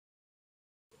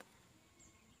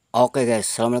Oke guys,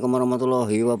 assalamualaikum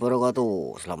warahmatullahi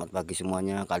wabarakatuh. Selamat pagi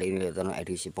semuanya. Kali ini lihat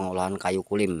edisi pengolahan kayu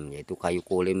kulim, yaitu kayu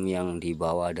kulim yang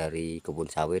dibawa dari kebun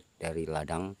sawit dari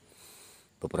ladang.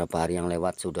 Beberapa hari yang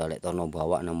lewat sudah Lektono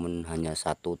bawa, namun hanya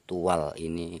satu tual.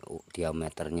 Ini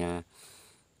diameternya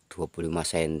 25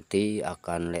 cm,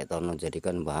 akan Lektono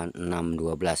jadikan bahan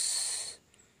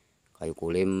 612 kayu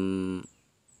kulim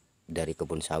dari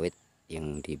kebun sawit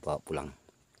yang dibawa pulang.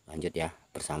 Lanjut ya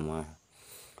bersama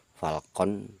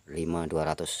Falcon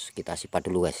 5200, kita sipat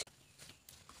dulu guys.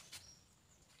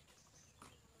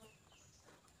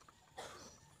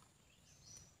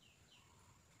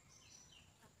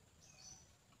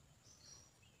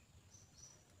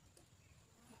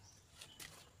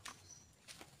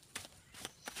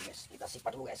 Guys, kita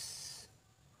sipat dulu guys.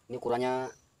 Ini ukurannya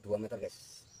 2 meter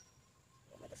guys,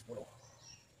 2 meter 10.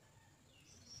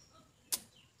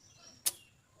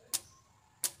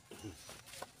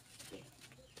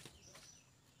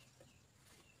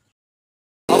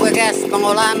 Oke guys,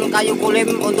 pengolahan kayu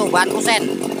kulim untuk bahan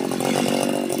kusen.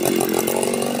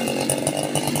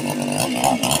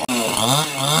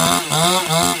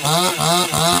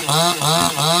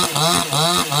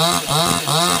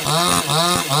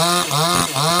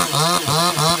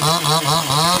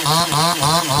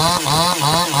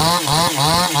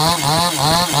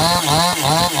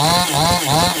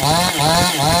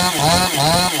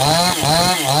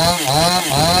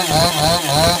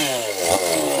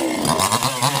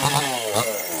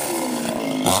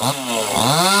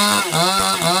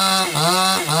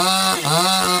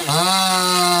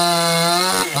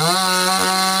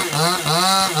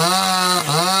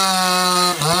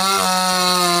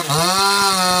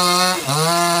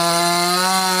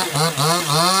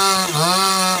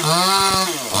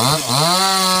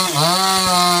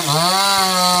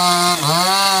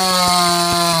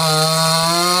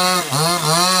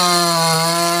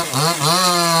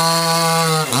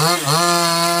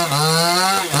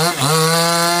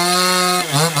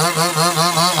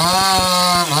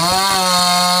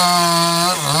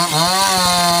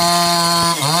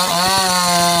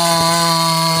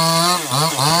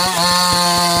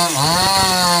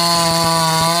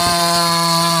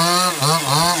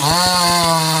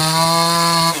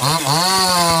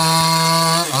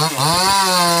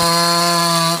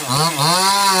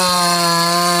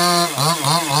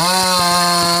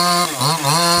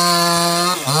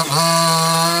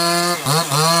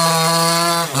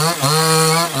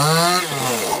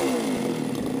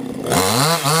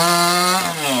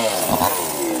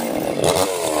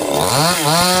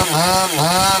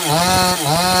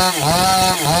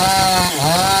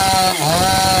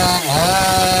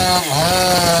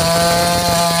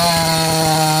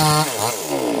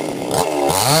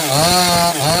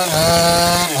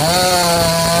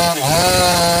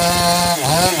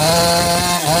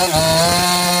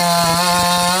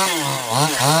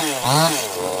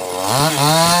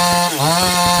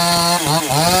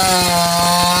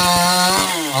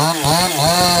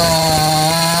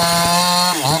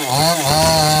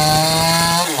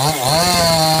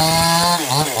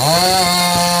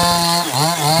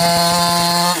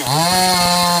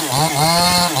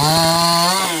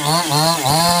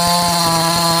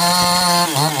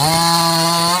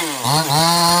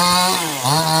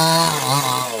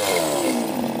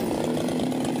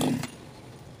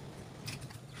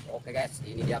 Oke guys,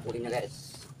 ini dia kulimnya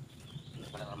guys.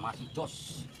 Benar masih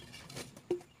jos.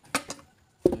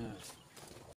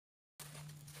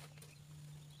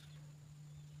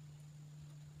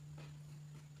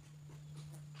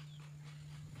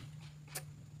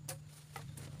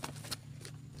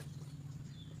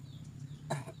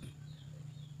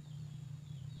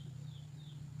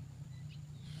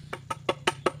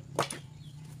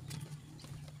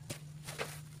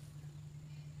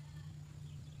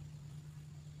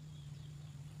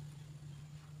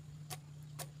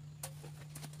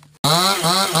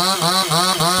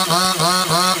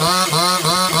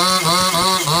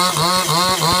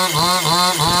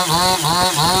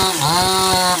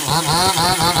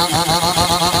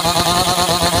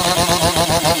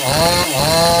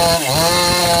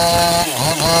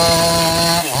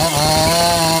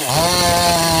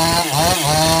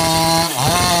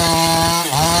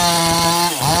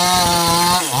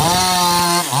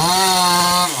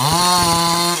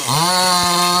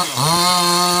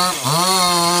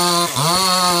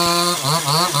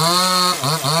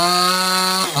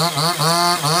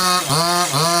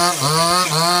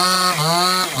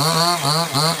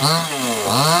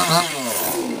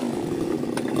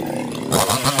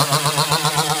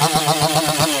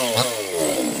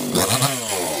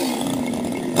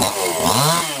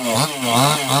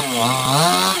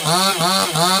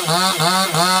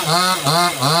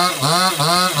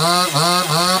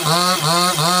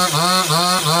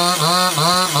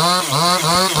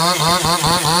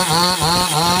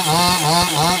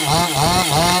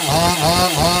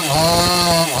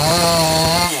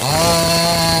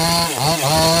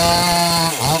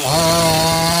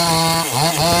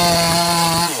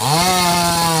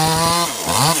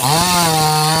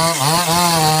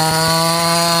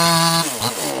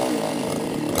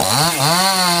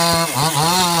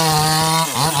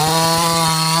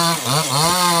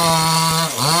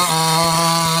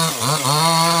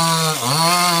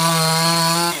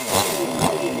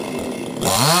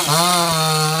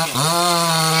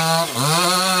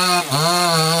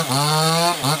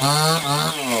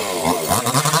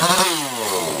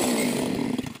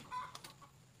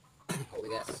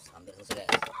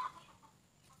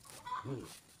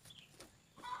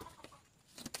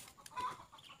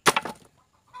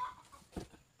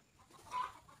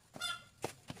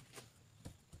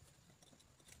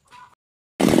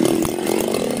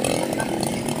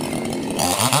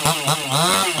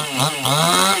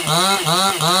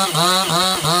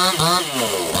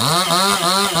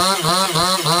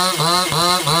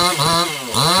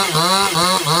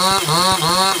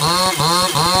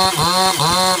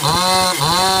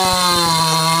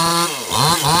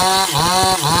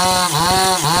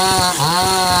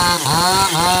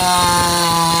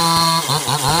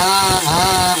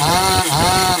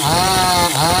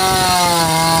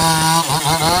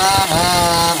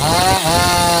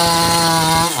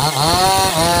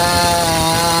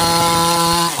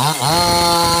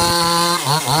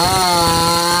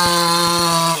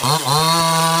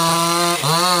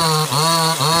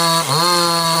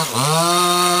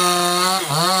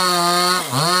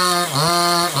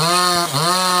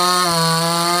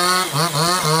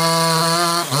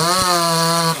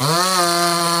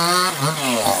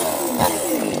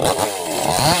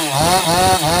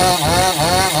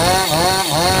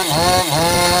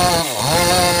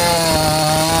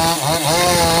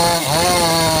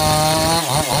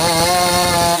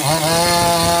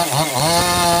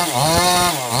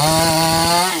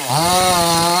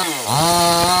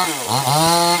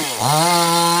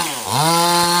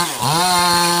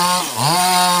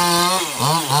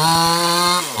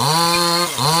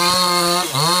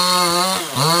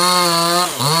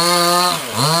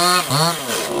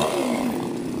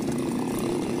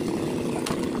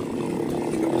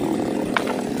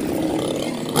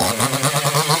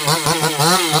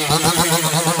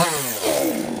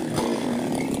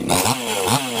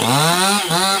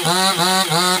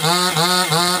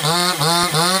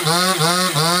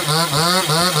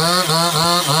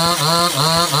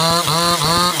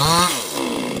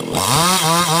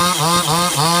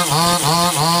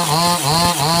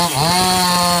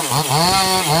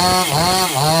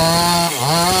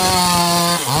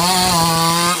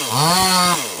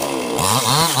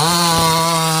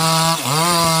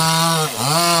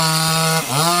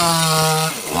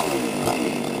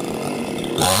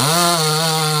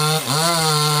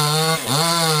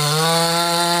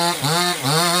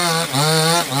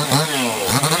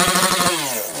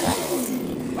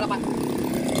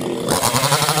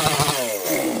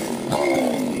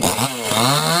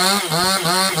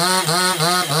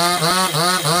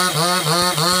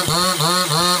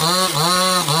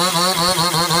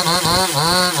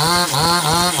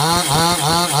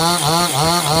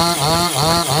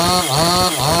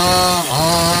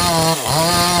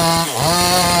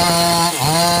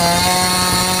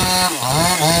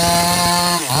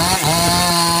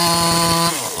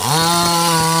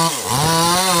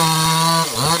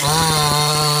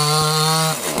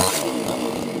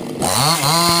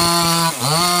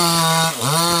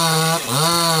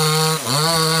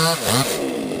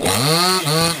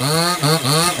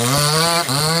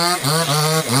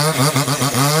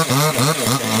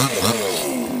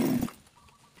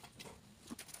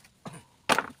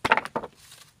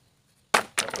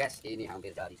 Guys, ini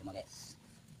hampir jadi semua guys.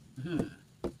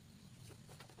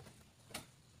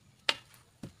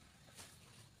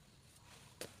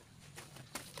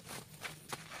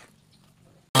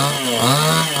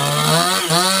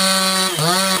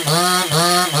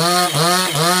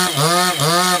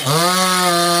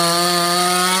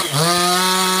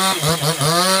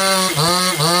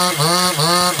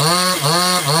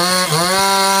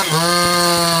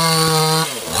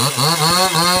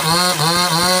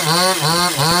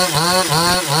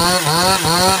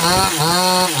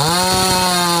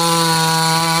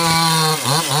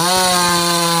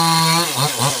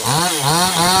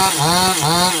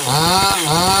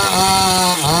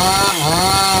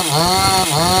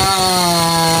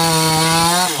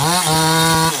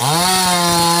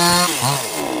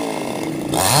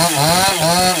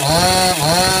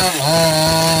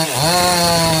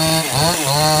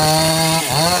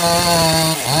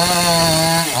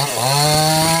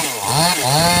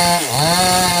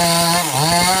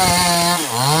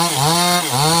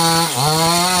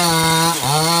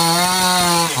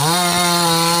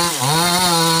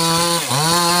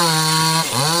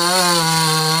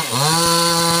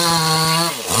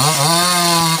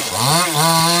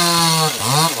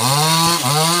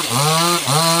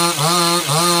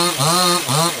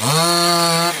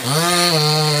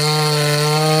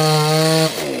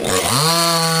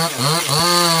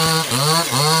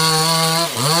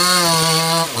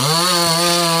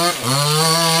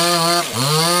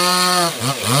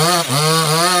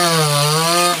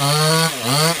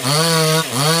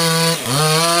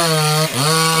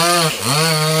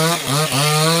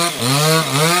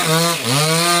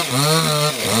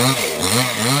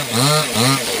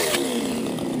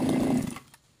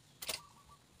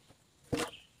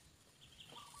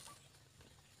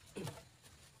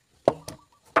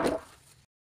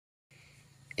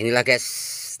 Inilah guys,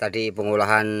 tadi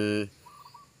pengolahan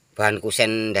bahan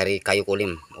kusen dari kayu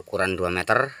kulim ukuran 2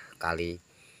 meter kali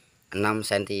 6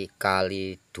 cm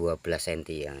kali 12 cm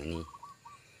ya.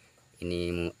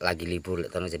 Ini lagi libur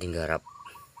Tono jadi nggarap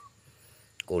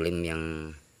kulim yang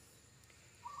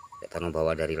Tono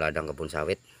bawa dari ladang kebun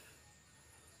sawit,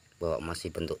 bawa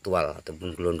masih bentuk tual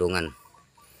ataupun gelondongan.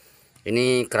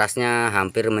 Ini kerasnya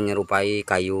hampir menyerupai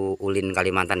kayu ulin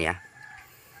Kalimantan ya.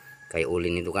 Kayu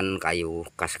ulin itu kan kayu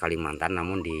khas Kalimantan,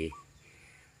 namun di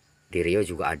Riau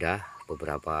juga ada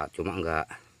beberapa, cuma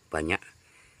enggak banyak.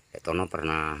 Tono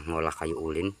pernah ngolah kayu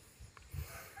ulin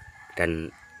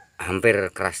dan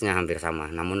hampir kerasnya hampir sama,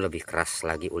 namun lebih keras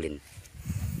lagi ulin.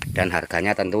 Dan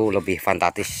harganya tentu lebih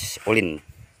fantastis ulin.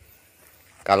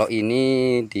 Kalau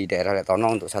ini di daerah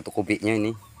Tono untuk 1 kubiknya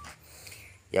ini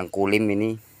Yang kulim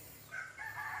ini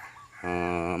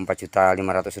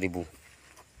 4.500.000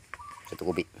 1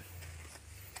 kubik.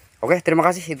 Oke, terima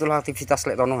kasih. Itulah aktivitas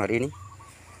Lek Tono hari ini,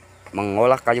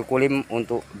 mengolah kayu kulim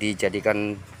untuk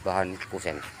dijadikan bahan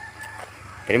kusen.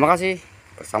 Terima kasih,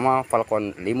 bersama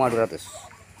Falcon 5200.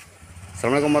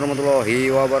 Assalamualaikum warahmatullahi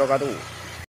wabarakatuh.